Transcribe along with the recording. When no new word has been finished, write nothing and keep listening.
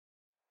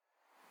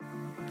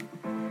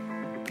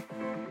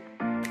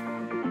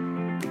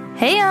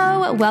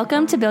Heyo!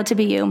 Welcome to Built to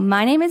Be You.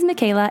 My name is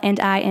Michaela, and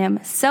I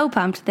am so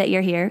pumped that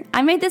you're here.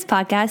 I made this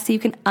podcast so you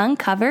can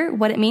uncover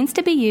what it means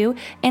to be you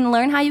and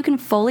learn how you can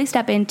fully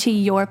step into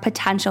your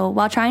potential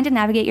while trying to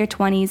navigate your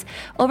 20s,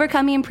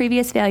 overcoming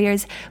previous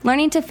failures,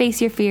 learning to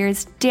face your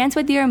fears, dance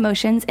with your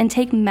emotions, and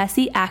take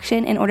messy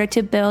action in order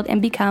to build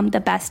and become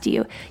the best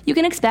you. You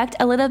can expect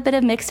a little bit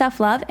of mixed tough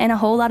love and a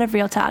whole lot of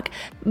real talk.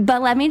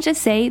 But let me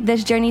just say,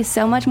 this journey is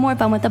so much more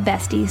fun with a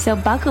bestie, so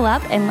buckle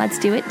up and let's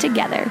do it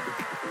together.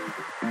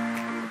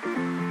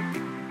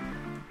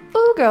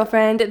 Ooh,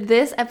 girlfriend,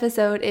 this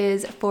episode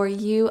is for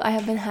you. I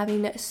have been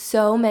having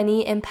so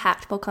many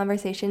impactful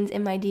conversations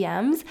in my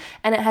DMs,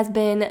 and it has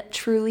been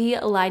truly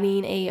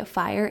lighting a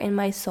fire in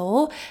my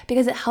soul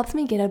because it helps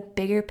me get a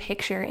bigger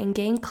picture and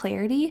gain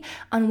clarity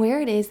on where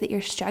it is that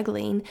you're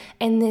struggling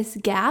and this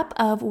gap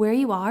of where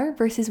you are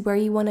versus where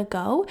you want to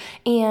go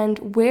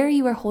and where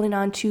you are holding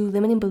on to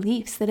limiting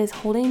beliefs that is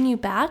holding you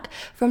back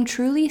from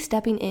truly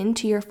stepping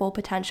into your full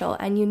potential.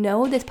 And you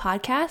know, this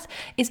podcast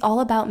is all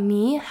about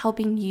me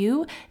helping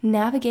you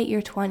navigate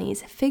your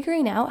 20s,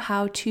 figuring out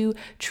how to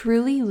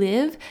truly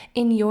live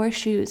in your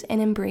shoes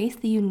and embrace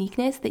the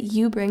uniqueness that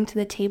you bring to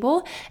the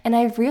table. And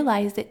I've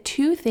realized that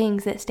two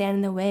things that stand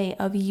in the way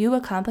of you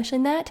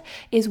accomplishing that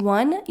is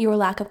one, your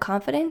lack of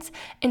confidence,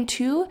 and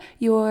two,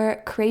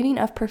 your craving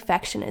of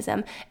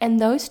perfectionism. And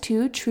those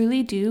two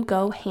truly do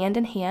go hand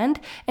in hand.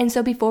 And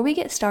so before we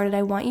get started,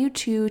 I want you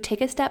to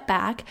take a step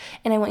back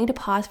and I want you to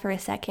pause for a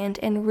second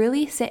and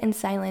really sit in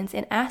silence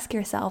and ask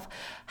yourself,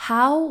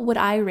 how would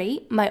I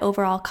rate my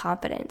overall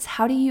confidence?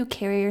 How do you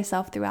carry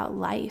yourself throughout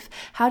life?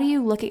 How do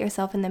you look at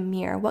yourself in the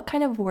mirror? What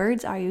kind of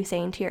words are you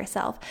saying to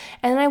yourself?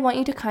 And then I want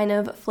you to kind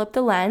of flip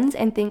the lens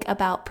and think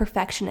about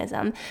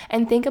perfectionism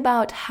and think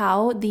about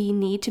how the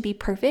need to be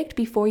perfect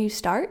before you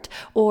start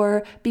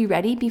or be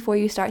ready before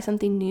you start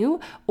something new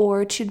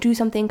or to do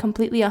something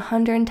completely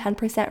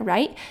 110%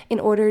 right in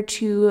order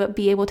to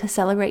be able to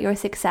celebrate your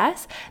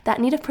success.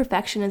 That need of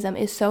perfectionism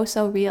is so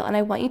real. And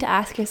I want you to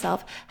ask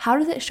yourself, how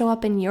does it show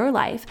up in your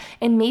life?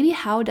 And maybe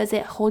how does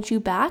it hold you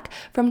back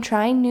from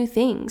trying new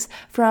things,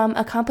 from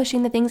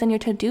accomplishing the things on your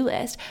to-do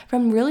list,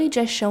 from really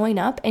just showing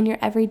up in your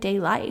everyday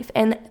life?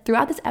 And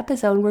throughout this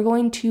episode, we're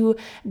going to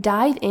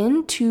dive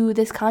into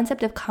this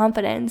concept of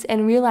confidence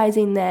and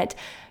realizing that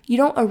you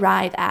don't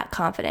arrive at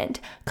confident.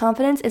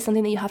 Confidence is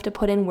something that you have to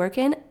put in work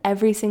in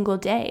every single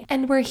day.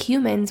 And we're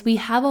humans. We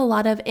have a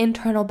lot of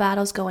internal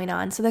battles going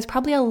on. So there's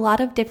probably a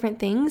lot of different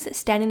things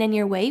standing in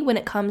your way when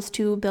it comes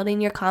to building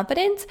your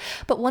confidence.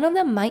 But one of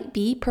them might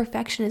be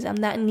perfectionism,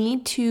 that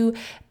need to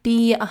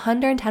be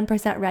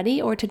 110%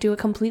 ready or to do it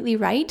completely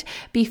right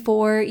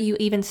before you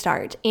even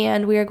start.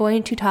 And we are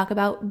going to talk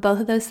about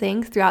both of those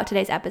things throughout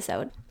today's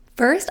episode.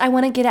 First, I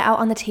want to get it out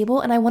on the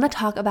table and I want to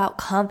talk about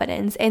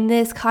confidence and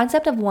this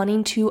concept of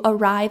wanting to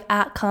arrive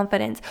at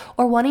confidence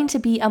or wanting to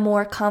be a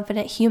more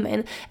confident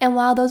human. And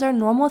while those are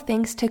normal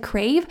things to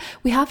crave,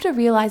 we have to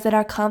realize that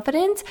our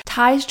confidence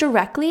ties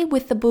directly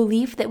with the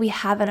belief that we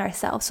have in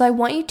ourselves. So I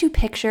want you to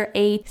picture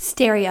a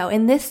stereo,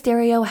 and this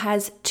stereo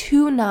has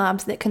two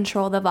knobs that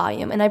control the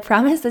volume. And I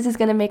promise this is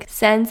going to make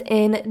sense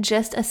in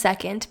just a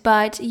second.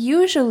 But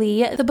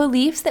usually the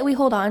beliefs that we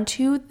hold on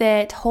to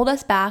that hold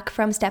us back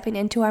from stepping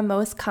into our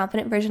most confident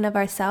version of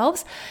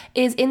ourselves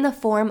is in the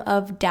form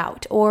of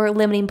doubt or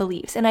limiting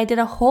beliefs. And I did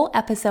a whole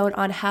episode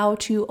on how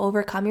to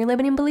overcome your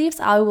limiting beliefs.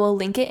 I will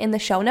link it in the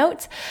show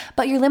notes.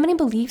 But your limiting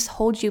beliefs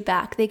hold you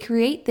back. They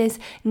create this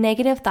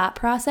negative thought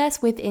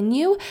process within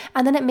you,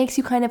 and then it makes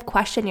you kind of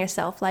question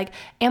yourself, like,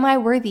 am I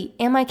worthy?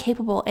 Am I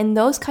capable? And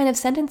those kind of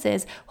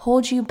sentences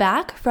hold you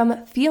back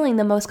from feeling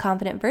the most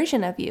confident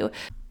version of you.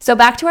 So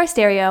back to our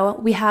stereo,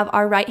 we have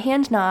our right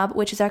hand knob,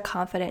 which is our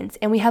confidence,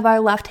 and we have our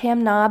left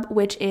hand knob,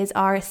 which is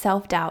our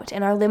self-doubt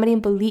and our limiting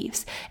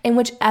beliefs. And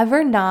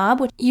whichever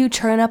knob you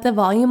turn up the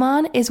volume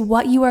on is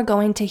what you are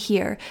going to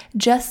hear,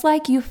 just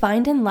like you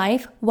find in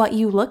life what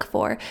you look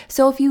for.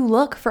 So if you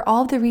look for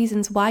all the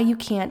reasons why you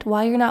can't,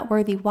 why you're not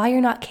worthy, why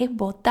you're not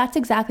capable, that's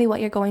exactly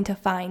what you're going to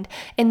find.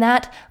 And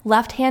that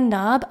left hand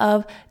knob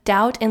of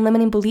doubt and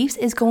limiting beliefs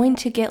is going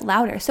to get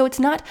louder. So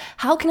it's not,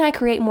 how can I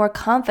create more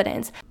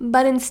confidence?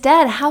 But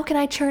instead, how can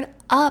I turn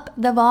up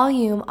the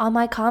volume on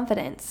my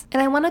confidence?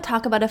 And I want to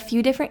talk about a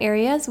few different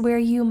areas where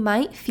you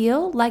might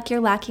feel like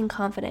you're lacking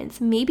confidence.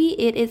 Maybe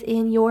it is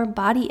in your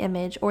body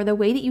image or the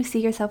way that you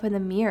see yourself in the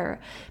mirror.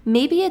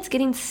 Maybe it's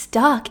getting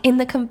stuck in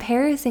the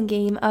comparison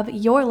game of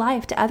your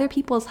life to other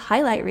people's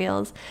highlight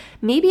reels.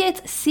 Maybe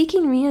it's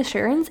seeking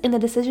reassurance in the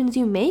decisions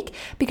you make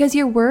because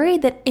you're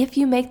worried that if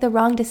you make the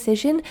wrong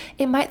decision,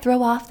 it might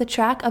throw off the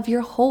track of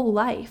your whole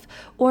life.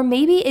 Or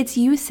maybe it's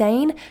you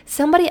saying,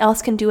 somebody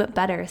else can do it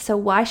better, so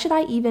why should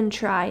I even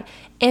try?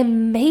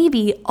 And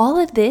maybe all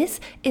of this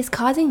is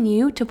causing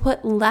you to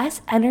put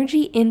less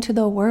energy into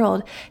the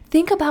world.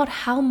 Think about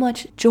how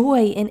much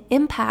joy and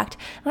impact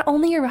not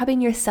only you're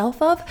robbing yourself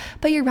of,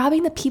 but you're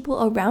robbing the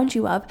people around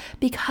you of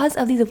because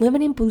of these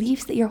limiting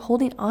beliefs that you're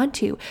holding on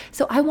to.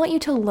 So I want you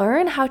to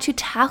learn how to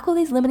tackle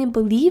these limiting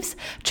beliefs,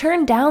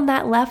 turn down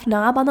that left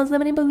knob on those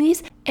limiting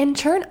beliefs, and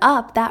turn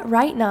up that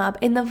right knob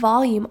in the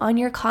volume on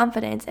your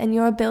confidence and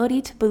your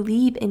ability to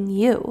believe in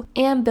you.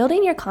 And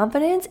building your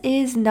confidence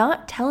is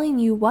not telling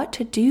you what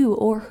to do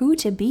or who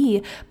to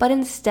be, but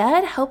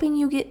instead helping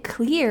you get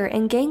clear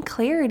and gain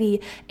clarity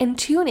and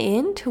tune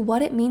in to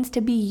what it means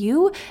to be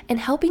you, and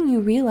helping you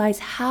realize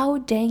how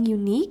dang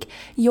unique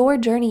your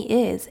journey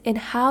is and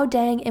how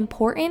dang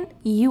important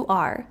you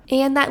are.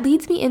 And that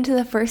leads me into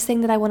the first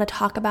thing that I want to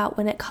talk about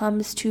when it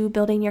comes to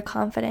building your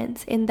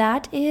confidence, and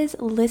that is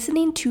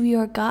listening to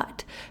your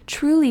gut.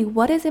 Truly,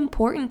 what is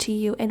important to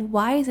you and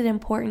why is it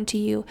important to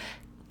you?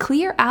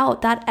 Clear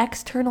out that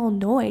external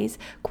noise.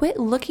 Quit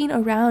looking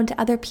around to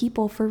other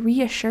people for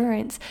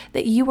reassurance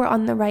that you are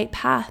on the right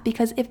path,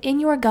 because if in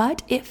your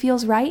gut it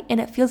feels right and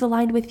it feels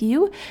aligned with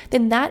you,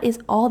 then that is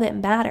all that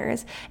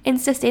matters.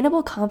 And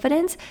sustainable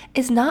confidence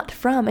is not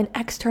from an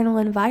external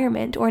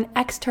environment or an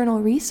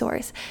external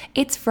resource.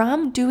 It's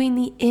from doing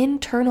the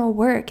internal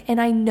work.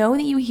 And I know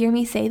that you hear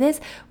me say this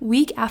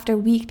week after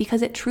week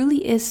because it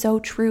truly is so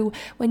true.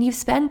 When you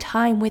spend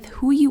time with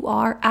who you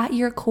are at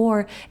your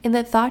core and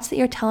the thoughts that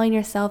you're telling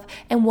yourself,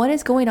 and what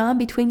is going on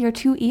between your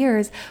two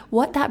ears,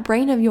 what that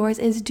brain of yours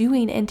is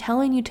doing and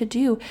telling you to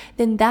do,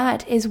 then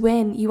that is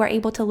when you are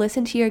able to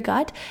listen to your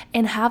gut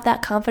and have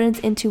that confidence,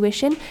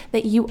 intuition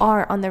that you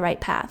are on the right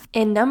path.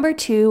 And number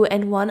 2,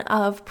 and one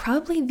of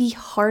probably the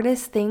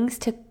hardest things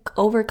to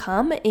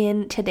overcome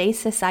in today's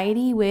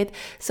society with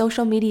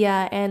social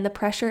media and the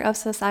pressure of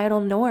societal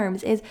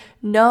norms, is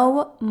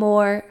no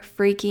more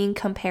freaking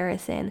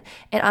comparison.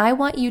 And I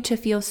want you to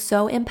feel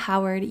so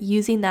empowered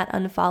using that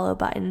unfollow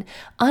button.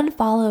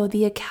 Unfollow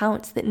the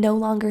accounts that no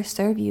longer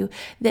serve you,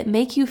 that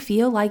make you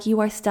feel like you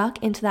are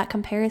stuck into that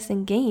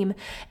comparison game.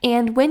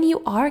 And when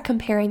you are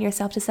comparing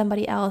yourself to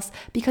somebody else,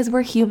 because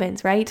we're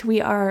humans, right? We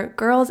are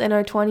girls in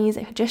our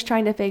 20s just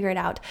trying to figure it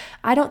out.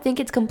 I don't think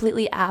it's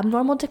completely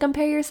abnormal to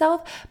compare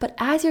yourself, but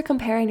as you're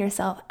comparing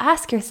yourself,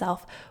 ask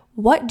yourself,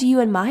 what do you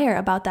admire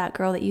about that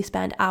girl that you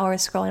spend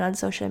hours scrolling on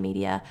social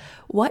media?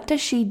 What does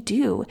she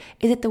do?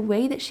 Is it the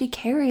way that she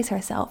carries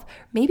herself?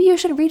 Maybe you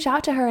should reach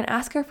out to her and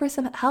ask her for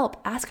some help,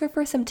 ask her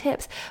for some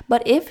tips.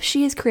 But if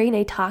she is creating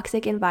a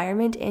toxic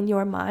environment in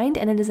your mind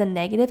and it is a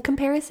negative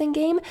comparison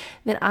game,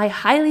 then I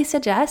highly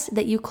suggest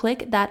that you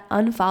click that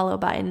unfollow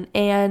button.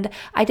 And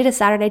I did a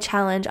Saturday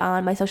challenge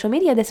on my social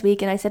media this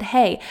week, and I said,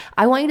 hey,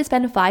 I want you to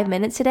spend 5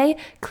 minutes today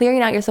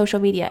clearing out your social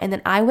media. And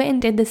then I went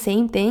and did the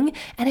same thing,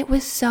 and it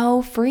was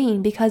so freeing,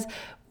 because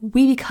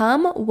we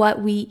become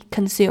what we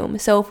consume.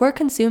 So if we're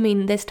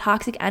consuming this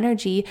toxic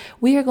energy,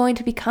 we are going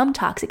to become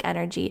toxic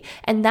energy.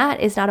 And that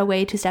is not a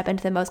way to step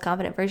into the most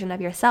confident version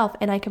of yourself.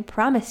 And I can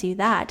promise you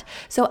that.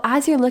 So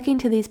as you're looking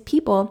to these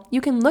people,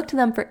 you can look to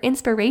them for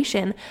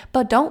inspiration,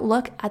 but don't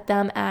look at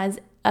them as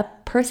a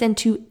person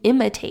to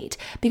imitate,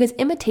 because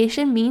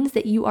imitation means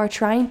that you are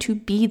trying to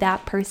be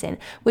that person,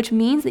 which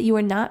means that you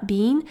are not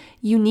being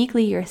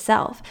uniquely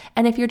yourself.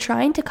 And if you're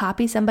trying to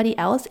copy somebody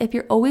else, if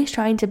you're always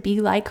trying to be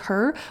like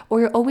her, or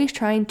you're always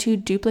trying to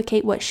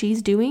duplicate what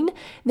she's doing,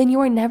 then you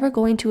are never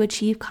going to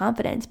achieve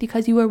confidence,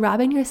 because you are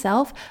robbing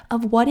yourself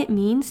of what it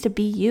means to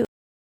be you.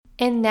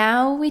 And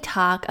now we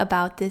talk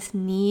about this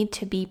need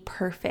to be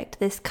perfect,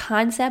 this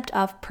concept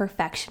of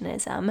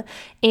perfectionism.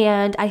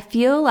 And I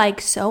feel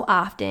like so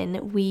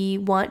often we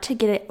want to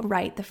get it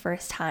right the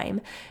first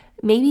time.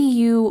 Maybe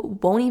you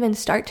won't even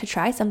start to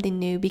try something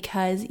new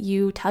because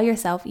you tell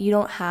yourself you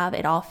don't have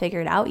it all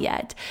figured out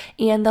yet.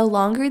 And the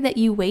longer that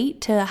you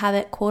wait to have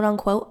it quote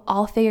unquote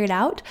all figured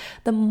out,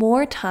 the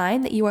more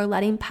time that you are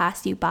letting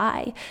pass you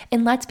by.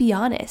 And let's be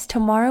honest,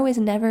 tomorrow is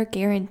never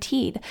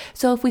guaranteed.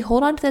 So if we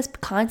hold on to this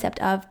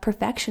concept of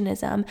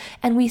perfectionism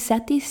and we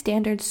set these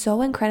standards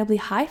so incredibly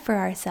high for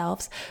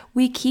ourselves,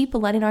 we keep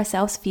letting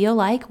ourselves feel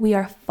like we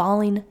are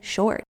falling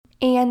short.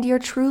 And you're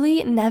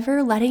truly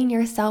never letting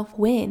yourself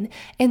win.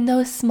 And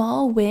those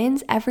small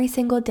wins every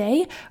single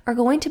day are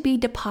going to be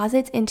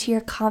deposits into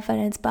your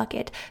confidence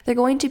bucket. They're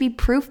going to be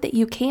proof that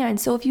you can.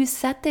 So if you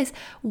set this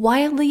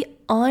wildly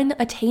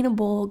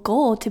unattainable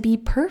goal to be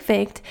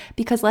perfect,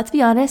 because let's be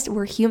honest,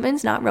 we're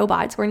humans, not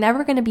robots. We're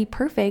never going to be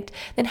perfect.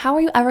 Then how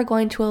are you ever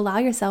going to allow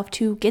yourself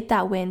to get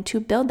that win, to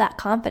build that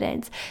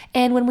confidence?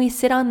 And when we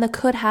sit on the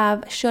could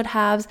have, should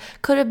haves,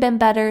 could have been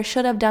better,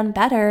 should have done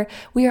better,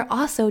 we are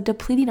also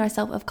depleting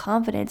ourselves of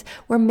confidence.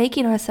 We're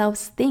making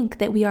ourselves think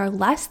that we are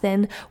less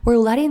than. We're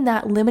letting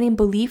that limiting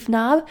belief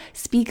knob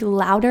speak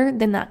louder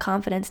than that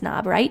confidence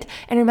knob, right?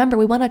 And remember,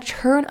 we want to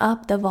turn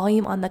up the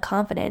volume on the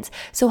confidence.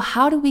 So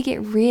how do we get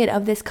rid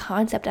of this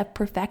concept of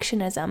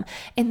perfectionism?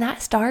 And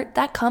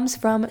that comes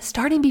from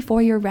starting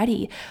before you're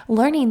ready,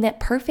 learning that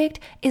perfect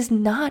is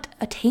not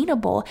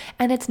attainable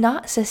and it's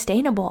not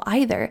sustainable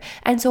either.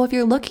 And so if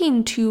you're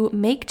looking to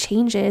make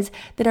changes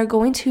that are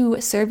going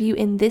to serve you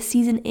in this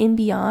season and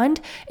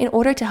beyond, in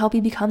order to help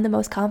you become the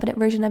most confident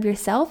version of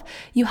yourself,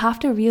 you have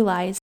to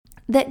realize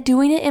that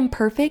doing it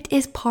imperfect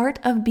is part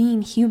of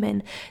being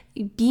human.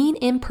 Being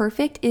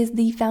imperfect is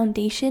the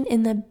foundation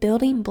in the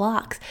building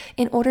blocks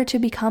in order to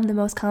become the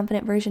most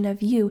confident version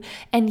of you.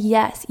 And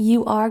yes,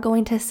 you are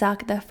going to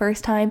suck the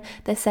first time,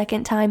 the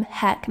second time,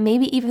 heck,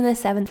 maybe even the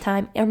 7th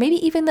time, or maybe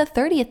even the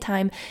 30th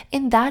time.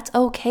 And that's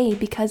okay,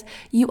 because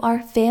you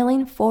are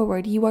failing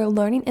forward. You are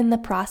learning in the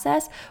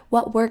process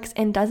what works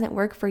and doesn't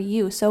work for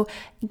you. So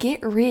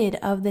get rid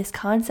of this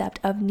concept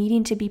of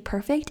needing to be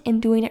perfect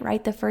and doing it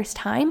right the first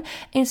time,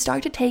 and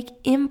start to take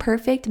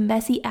imperfect,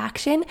 messy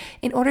action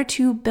in order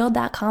to build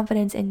that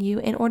confidence in you,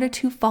 in order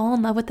to fall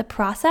in love with the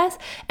process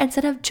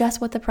instead of just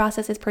what the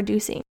process is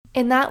producing.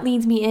 And that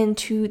leads me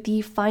into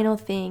the final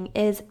thing,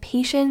 is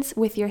patience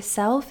with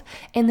yourself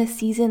in the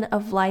season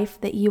of life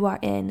that you are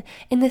in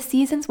the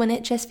seasons when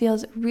it just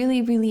feels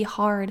really, really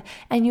hard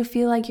and you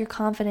feel like your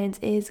confidence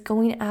is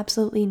going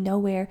absolutely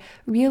nowhere.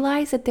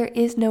 Realize that there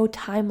is no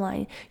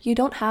timeline. You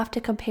don't have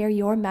to compare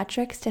your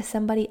metrics to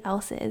somebody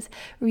else's.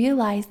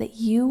 Realize that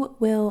you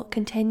will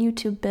continue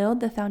to build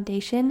the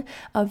foundation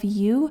of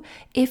you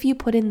if you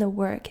put in the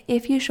work,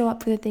 if you show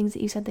up for the things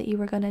that you said that you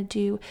were going to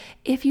do,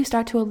 if you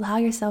start to allow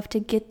yourself to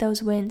get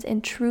those wins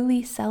and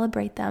truly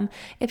celebrate them,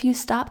 if you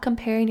stop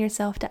comparing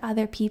yourself to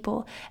other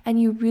people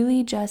and you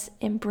really just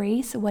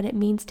embrace what it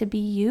means to be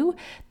you,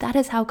 that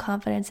is how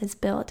confidence is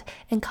built.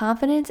 And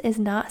confidence is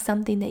not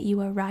something that you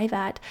arrive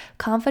at.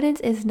 Confidence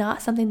is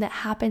not something that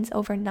happens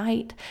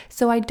overnight.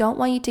 So I don't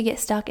want you to get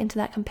stuck into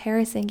that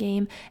comparison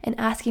game and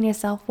asking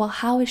yourself, well,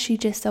 how is she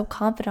just so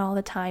confident all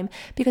the time?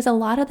 Because a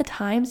lot of the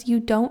times you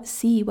don't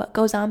see what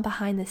goes on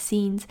behind the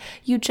scenes.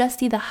 You just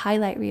see the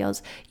highlight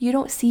reels. You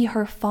don't see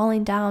her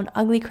falling down,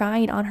 ugly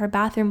crying on her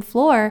bathroom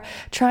floor,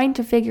 trying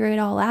to figure it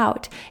all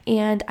out.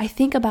 And I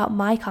think about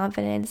my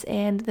confidence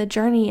and the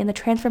journey and the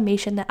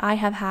transformation that I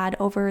have had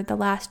over the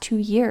last 2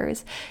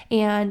 years.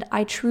 And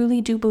I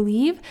truly do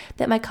believe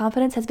that my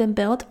confidence has been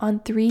built on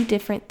 3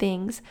 different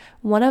things.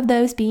 One of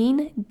those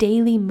being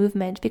daily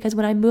movement, because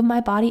when I move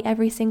my body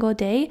every single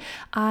day,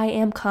 I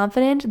am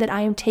confident that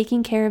I am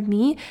taking care of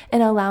me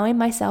and allowing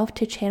myself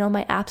to channel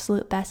my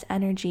absolute best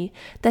energy.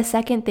 The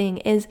second thing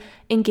is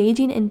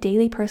engaging in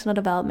daily personal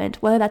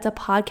development, whether that's a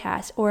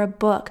podcast or a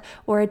book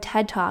or a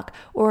TED Talk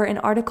or an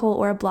article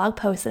or a blog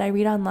post that I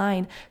read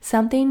online,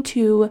 something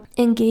to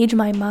engage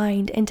my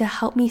mind and to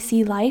help me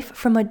see life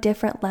from a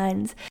different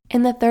lens.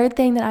 And the third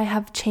thing that I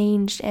have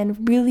changed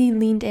and really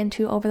leaned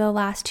into over the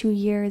last 2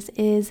 years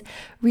is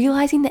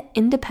realizing that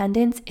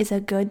independence is a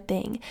good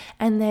thing,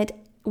 and that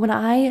when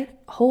I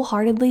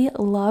wholeheartedly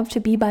love to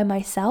be by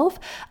myself,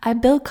 I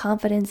build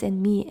confidence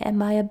in me and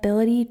my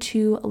ability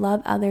to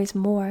love others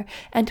more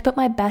and to put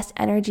my best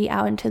energy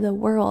out into the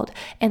world.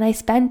 And I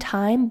spend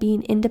time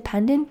being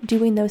independent,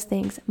 doing those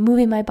things,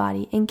 moving my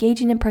body,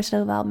 engaging in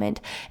personal development.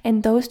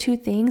 And those 2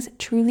 things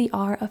truly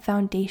are a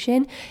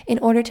foundation in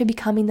order to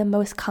becoming the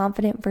most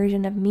confident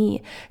version of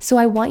me. So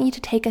I want you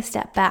to take a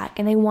step back,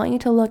 and I want you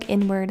to look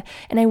inward,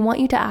 and I want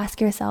you to ask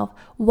yourself,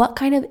 what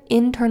kind of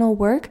internal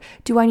work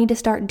do I need to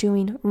start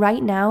doing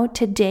right now,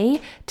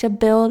 today, to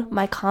build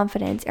my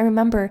confidence? And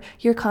remember,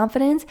 your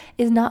confidence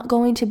is not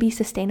going to be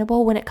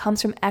sustainable when it comes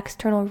from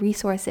external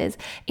resources.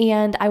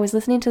 And I was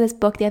listening to this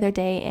book the other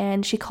day,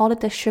 and she called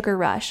it the sugar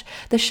rush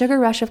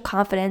of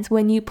confidence,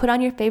 when you put on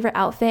your favorite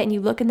outfit and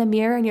you look in the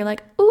mirror and you're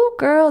like, ooh,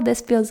 girl,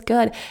 this feels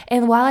good.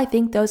 And while I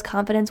think those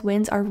confidence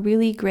wins are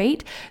really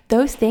great,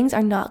 those things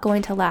are not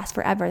going to last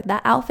forever.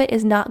 That outfit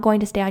is not going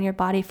to stay on your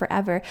body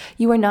forever.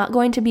 You are not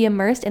going to be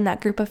immersed in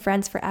that group of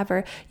friends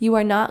forever. You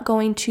are not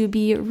going to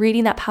be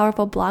reading that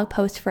powerful blog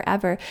post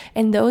forever.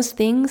 And those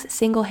things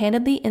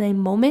single-handedly in a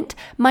moment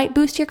might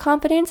boost your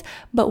confidence,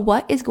 but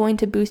what is going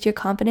to boost your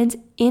confidence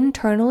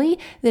internally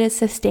that is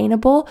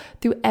sustainable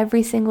through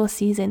every single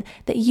season,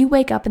 that you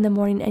wake up in the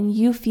morning and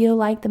you feel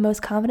like the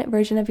most confident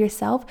version of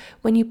yourself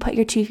when you put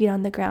your 2 feet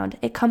on the ground.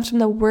 It comes from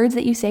the words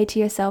that you say to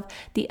yourself,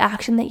 the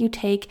action that you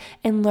take,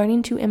 and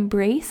learning to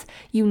embrace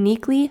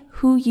uniquely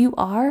who you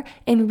are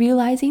and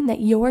realizing that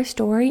your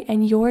story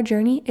and your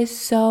journey is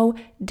so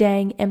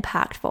dang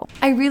impactful.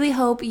 I really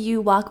hope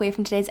you walk away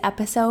from today's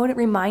episode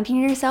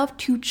reminding yourself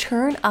to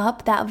churn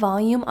up that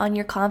volume on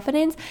your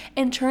confidence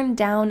and turn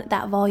down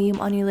that volume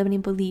on your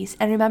limiting beliefs.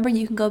 And remember,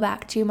 you can go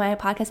back to my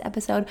podcast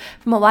episode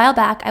from a while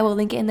back. I will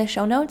link it in the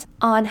show notes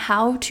on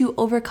how to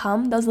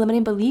overcome those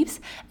limiting beliefs.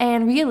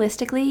 And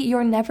realistically,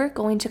 you're never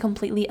going to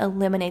completely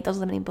eliminate those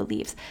limiting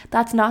beliefs.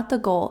 That's not the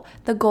goal.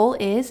 The goal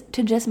is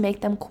to just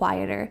make them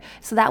quieter,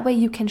 so that way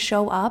you can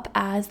show up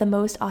as the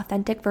most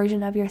authentic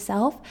version of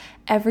yourself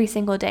every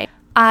single day.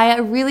 I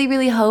really,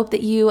 really hope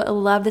that you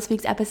love this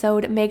week's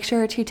episode. Make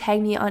sure to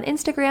tag me on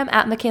Instagram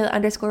at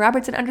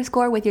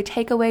Michaela_Robertson_ with your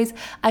takeaways.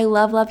 I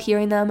love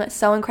hearing them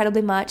so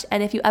incredibly much.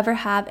 And if you ever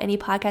have any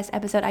podcast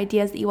episode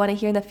ideas that you want to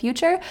hear in the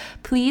future,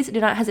 please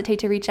do not hesitate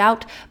to reach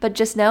out. But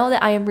just know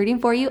that I am rooting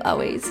for you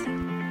always.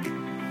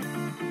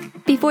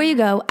 Before you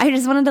go, I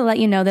just wanted to let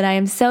you know that I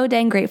am so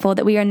dang grateful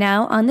that we are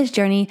now on this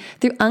journey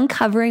through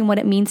uncovering what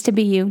it means to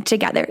be you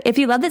together. If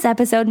you love this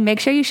episode, make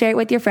sure you share it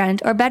with your friend,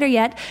 or better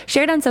yet,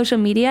 share it on social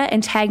media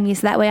and tag me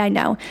so that way I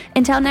know.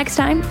 Until next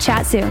time,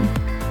 chat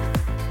soon.